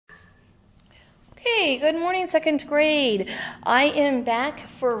Hey, good morning, second grade. I am back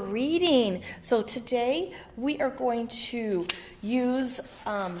for reading. So today we are going to use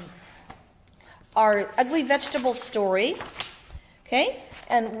our ugly vegetable story, okay?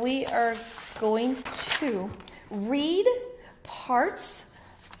 And we are going to read parts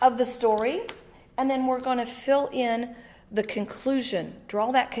of the story, and then we're going to fill in the conclusion,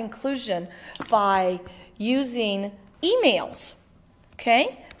 draw that conclusion by using emails,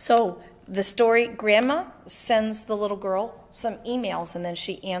 okay? So the story, Grandma sends the little girl some emails, and then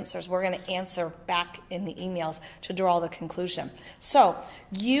she answers. We're going to answer back in the emails to draw the conclusion. So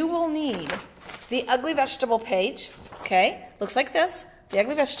you will need the ugly vegetable page, okay? Looks like this, the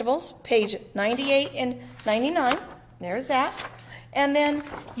ugly vegetables, page 98 and 99. There's that. And then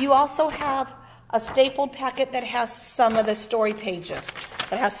you also have a stapled packet that has some of the story pages,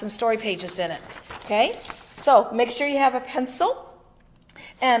 that has some story pages in it, okay? So make sure you have a pencil.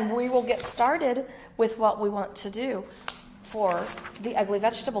 And we will get started with what we want to do for the ugly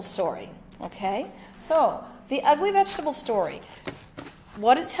vegetable story, okay? So, the ugly vegetable story,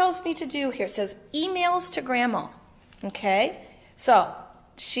 what it tells me to do here, it says emails to Grandma, okay? So,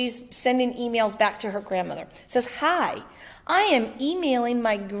 she's sending emails back to her grandmother. It says, "Hi, I am emailing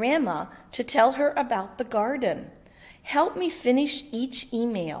my grandma to tell her about the garden. Help me finish each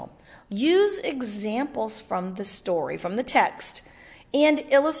email. Use examples from the story, from the text, and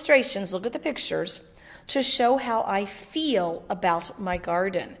illustrations," look at the pictures, "to show how I feel about my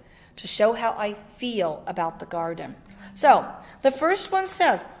garden." To show how I feel about the garden. So, the first one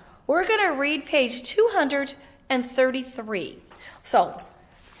says, we're going to read page 233. So,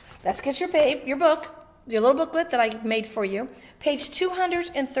 let's get your book, your little booklet that I made for you. Page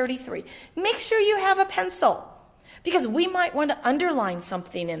 233. Make sure you have a pencil, because we might want to underline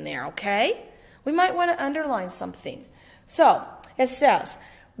something in there, okay? We might want to underline something. So, it says,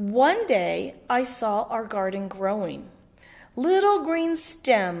 "One day I saw our garden growing. Little green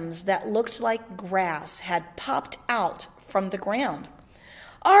stems that looked like grass had popped out from the ground.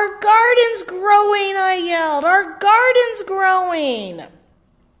 'Our garden's growing,' I yelled. 'Our garden's growing!'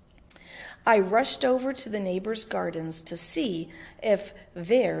 I rushed over to the neighbors' gardens to see if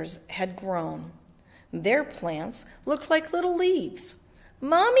theirs had grown. Their plants looked like little leaves.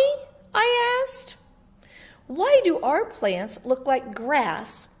 'Mommy?' I asked. 'Why do our plants look like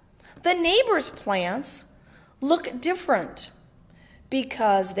grass? The neighbors' plants look different.'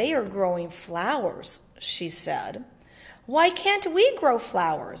 'Because they are growing flowers,' she said. 'Why can't we grow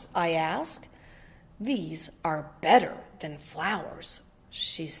flowers?' I asked. 'These are better than flowers,'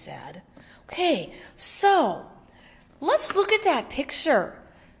 she said." Okay, so let's look at that picture.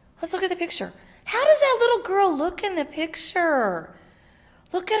 Let's look at the picture. How does that little girl look in the picture?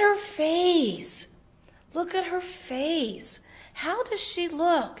 Look at her face. Look at her face. How does she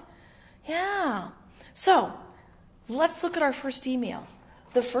look? Yeah. So, let's look at our first email.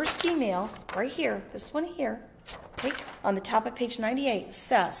 The first email, right here, this one here, okay, on the top of page 98,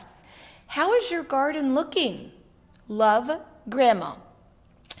 says, "How is your garden looking? Love, Grandma.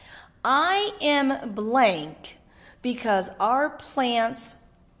 I am blank because our plants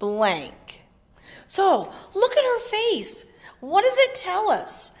blank." So, look at her face. What does it tell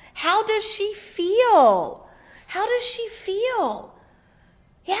us? How does she feel? How does she feel?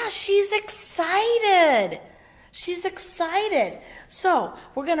 Yeah, she's excited. She's excited. So,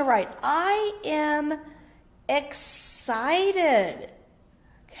 we're going to write, "I am excited."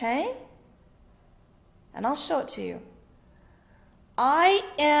 Okay? And I'll show it to you. I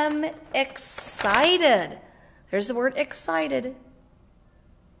am excited. There's the word excited.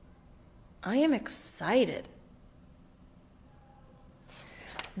 I am excited.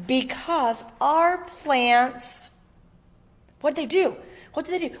 Because our plants, what did they do? What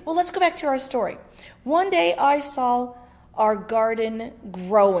did they do? Well, let's go back to our story. "One day I saw our garden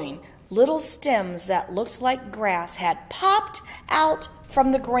growing. Little stems that looked like grass had popped out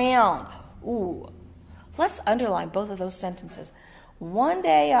from the ground." Ooh, let's underline both of those sentences. "One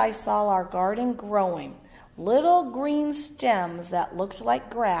day I saw our garden growing. Little green stems that looked like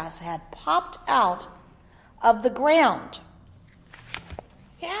grass had popped out of the ground."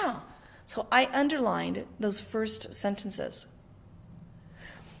 Yeah, so I underlined those first sentences.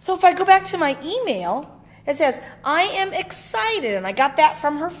 So if I go back to my email, it says, "I am excited," and I got that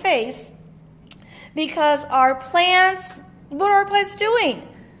from her face, "because our plants," what are our plants doing?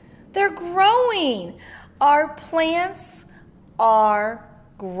 They're growing. Our plants are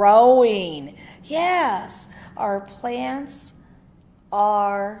growing. Yes, our plants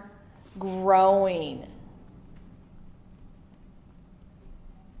are growing.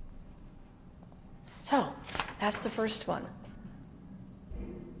 So, that's the first one.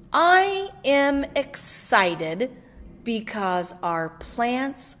 I am excited because our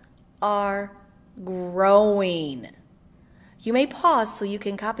plants are growing. You may pause so you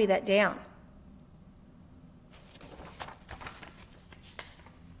can copy that down.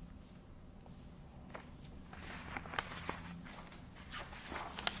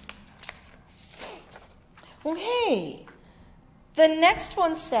 Okay, the next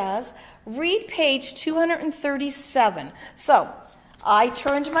one says, read page 237. So, I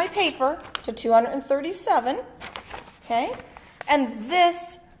turned my paper to 237, okay? And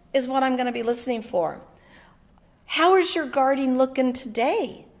this is what I'm going to be listening for. How is your garden looking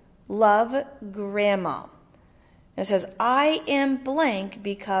today? Love, Grandma. And it says, I am blank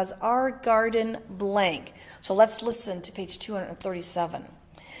because our garden blank. So let's listen to page 237.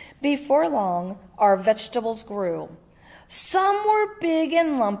 Before long, our vegetables grew. Some were big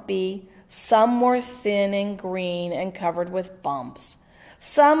and lumpy, some were thin and green and covered with bumps.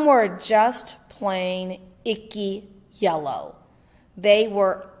 Some were just plain icky yellow. They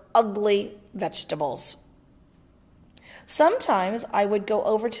were ugly vegetables. Sometimes I would go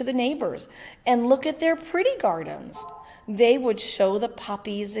over to the neighbors and look at their pretty gardens. They would show the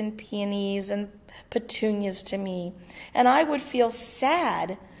poppies and peonies and petunias to me, and I would feel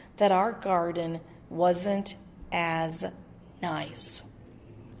sad that our garden wasn't as nice.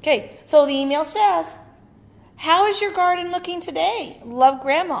 Okay, so the email says, how is your garden looking today? Love,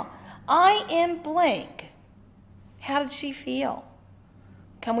 Grandma. I am blank. How did she feel?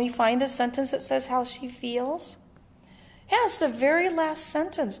 Can we find the sentence that says how she feels? Yeah, it's the very last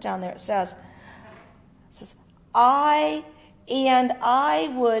sentence down there. It says I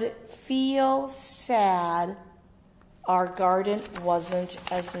would feel sad our garden wasn't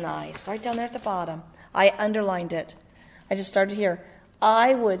as nice. Right down there at the bottom. I underlined it. I just started here.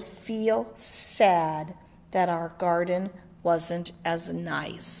 I would feel sad that our garden wasn't as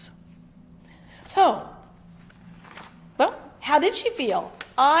nice. So, well, how did she feel?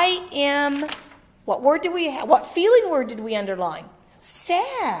 I am, what word did we have? What feeling word did we underline?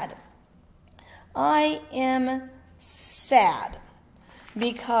 Sad. I am sad.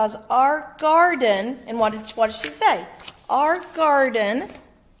 Because our garden, and what did she say? Our garden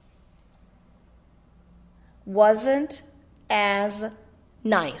wasn't as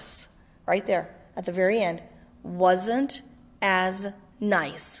nice. Right there at the very end. Wasn't as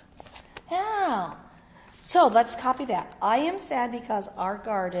nice. Yeah. So let's copy that. I am sad because our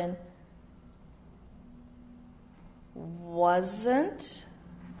garden wasn't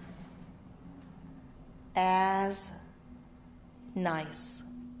as nice.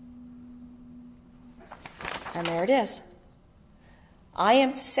 And there it is. I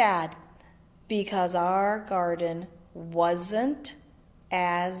am sad because our garden wasn't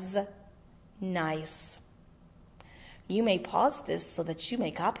as nice. You may pause this so that you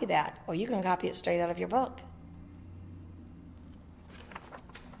may copy that, or you can copy it straight out of your book.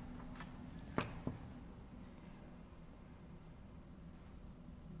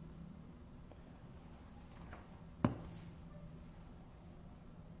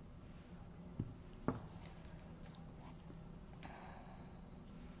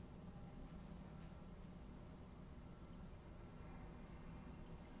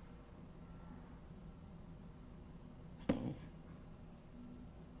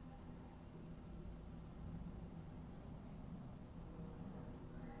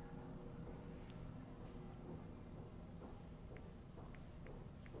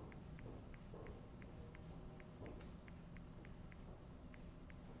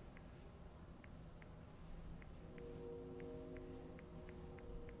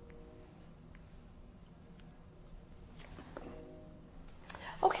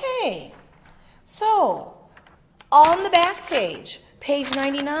 Okay, so on the back page, page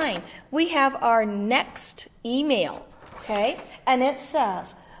 99, we have our next email, okay? And it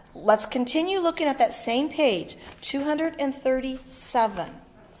says, let's continue looking at that same page, 237,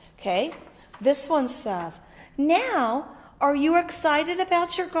 okay? This one says, now, are you excited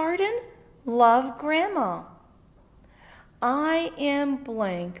about your garden? Love, Grandma. I am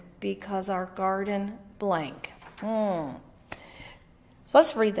blank because our garden blank. So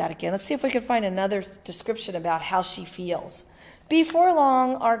let's read that again. Let's see if we can find another description about how she feels. Before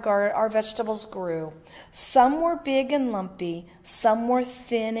long, our vegetables grew. Some were big and lumpy. Some were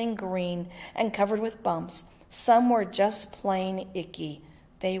thin and green and covered with bumps. Some were just plain icky.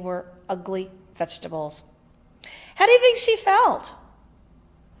 They were ugly vegetables. How do you think she felt?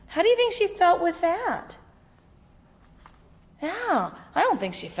 How do you think she felt with that? Yeah, I don't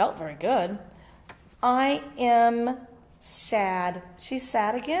think she felt very good. I am sad. She's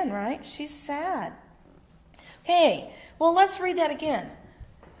sad again, right? She's sad. Okay, well, let's read that again.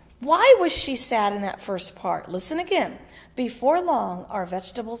 Why was she sad in that first part? Listen again. Before long, our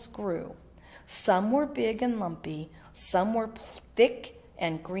vegetables grew. Some were big and lumpy. Some were thick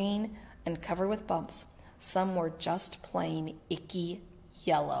and green and covered with bumps. Some were just plain icky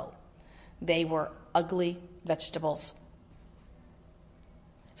yellow. They were ugly vegetables.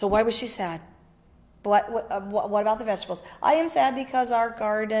 So why was she sad? What about the vegetables? I am sad because our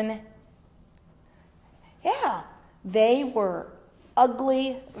garden, they were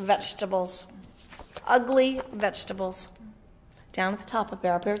ugly vegetables. Ugly vegetables. Down at the top, up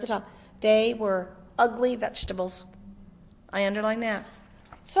here at the top. They were ugly vegetables. I underline that.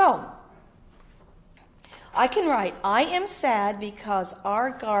 So, I can write, I am sad because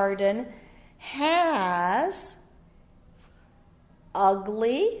our garden has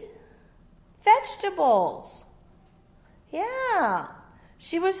ugly vegetables. Yeah.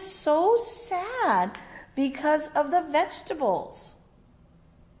 She was so sad because of the vegetables.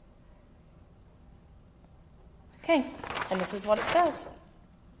 Okay, and this is what it says.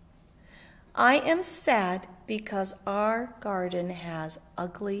 I am sad because our garden has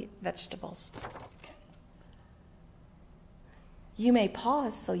ugly vegetables. Okay. You may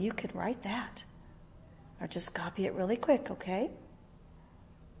pause so you can write that. Or just copy it really quick, okay?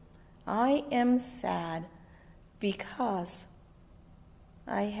 I am sad because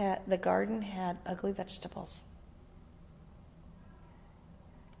the garden had ugly vegetables.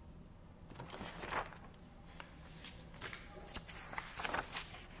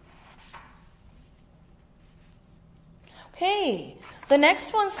 Okay, the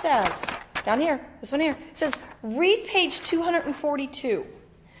next one says, down here, this one here, it says, read page 242.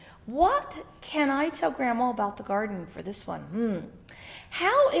 What can I tell Grandma about the garden for this one?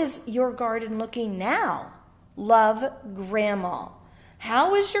 How is your garden looking now? Love, Grandma.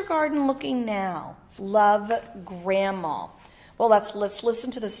 How is your garden looking now? Love, Grandma. Well, let's listen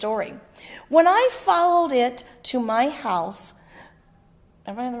to the story. When I followed it to my house,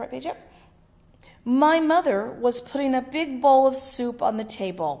 am I on the right page yet? My mother was putting a big bowl of soup on the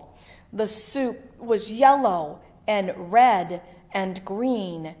table. The soup was yellow and red and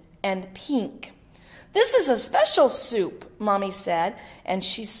green and pink. This is a special soup, Mommy said, and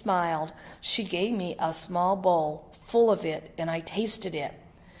she smiled. She gave me a small bowl full of it, and I tasted it.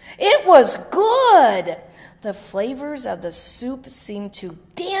 It was good. The flavors of the soup seemed to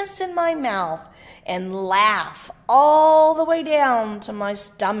dance in my mouth and laugh all the way down to my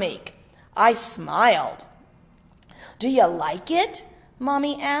stomach. I smiled. Do you like it?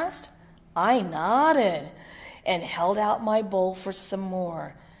 Mommy asked. I nodded and held out my bowl for some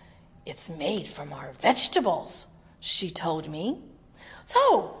more. It's made from our vegetables, she told me.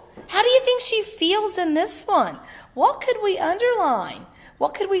 So, how do you think she feels in this one? What could we underline?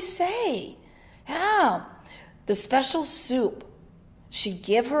 What could we say? Yeah, the special soup. She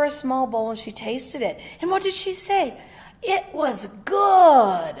gave her a small bowl and she tasted it. And what did she say? It was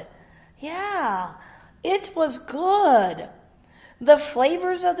good. Yeah, it was good. The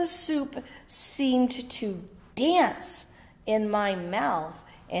flavors of the soup seemed to dance in my mouth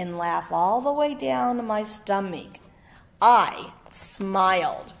and laugh all the way down to my stomach. I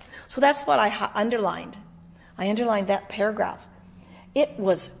smiled. So that's what I underlined. I underlined that paragraph. It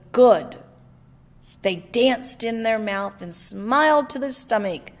was good. They danced in their mouth and smiled to the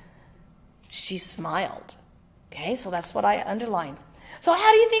stomach. She smiled. Okay, so that's what I underlined. So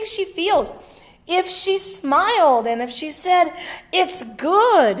how do you think she feels? If she smiled and if she said, it's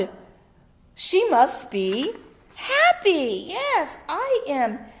good, she must be happy. Yes, I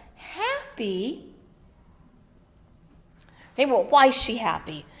am happy. Okay, well, why is she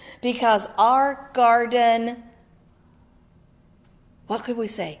happy? Because our garden, what could we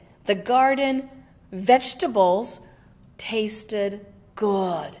say? The garden vegetables tasted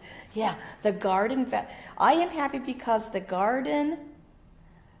good. Yeah, the garden, I am happy because the garden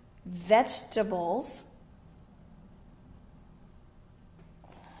vegetables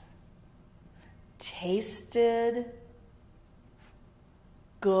tasted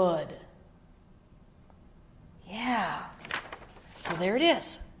good. Yeah. So there it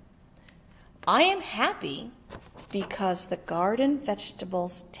is. I am happy because the garden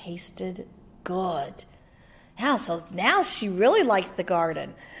vegetables tasted good. Yeah, so now she really liked the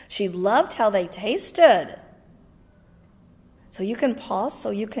garden. She loved how they tasted. So you can pause, so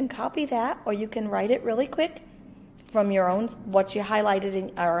you can copy that, or you can write it really quick from your own, what you highlighted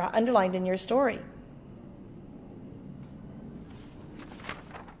in, or underlined in your story.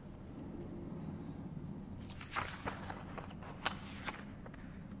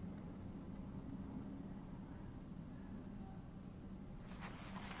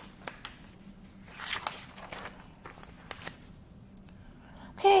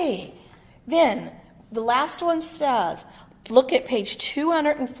 Okay, Okay. Then the last one says, look at page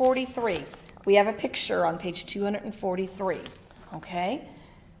 243. We have a picture on page 243. Okay?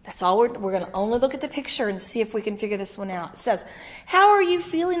 That's all we're going to only look at the picture and see if we can figure this one out. It says, how are you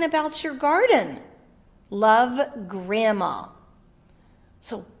feeling about your garden? Love, Grandma.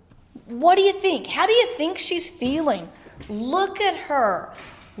 So, what do you think? How do you think she's feeling? Look at her.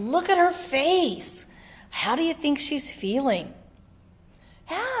 Look at her face. How do you think she's feeling?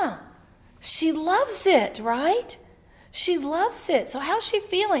 Yeah, she loves it, right? She loves it. So how's she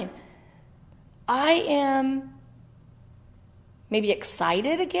feeling? I am maybe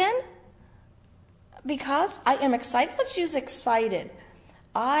excited again. Because I am excited. Let's use excited.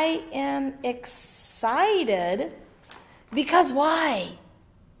 I am excited because why?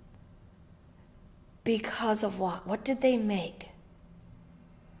 Because of what? What did they make?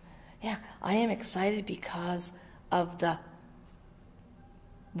 Yeah, I am excited because of the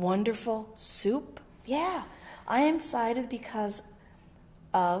wonderful soup. Yeah, I am excited because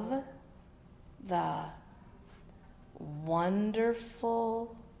of the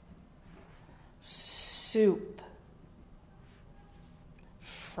wonderful soup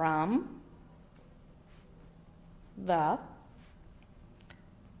from the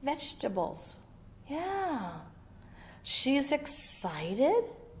vegetables. Yeah, she's excited.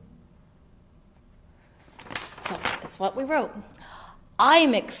 So that's what we wrote.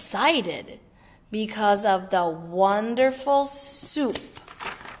 I'm excited because of the wonderful soup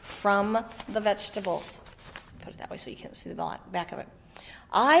from the vegetables. Put it that way so you can't see the back of it.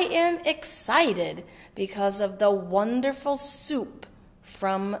 I am excited because of the wonderful soup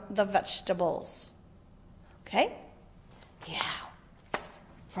from the vegetables. Okay? Yeah,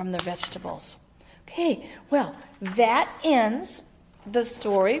 from the vegetables. Okay, well, that ends the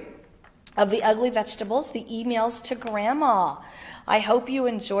story of the ugly vegetables, the emails to Grandma. I hope you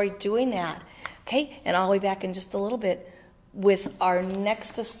enjoyed doing that. Okay, and I'll be back in just a little bit with our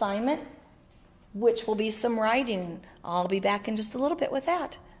next assignment, which will be some writing. I'll be back in just a little bit with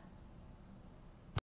that.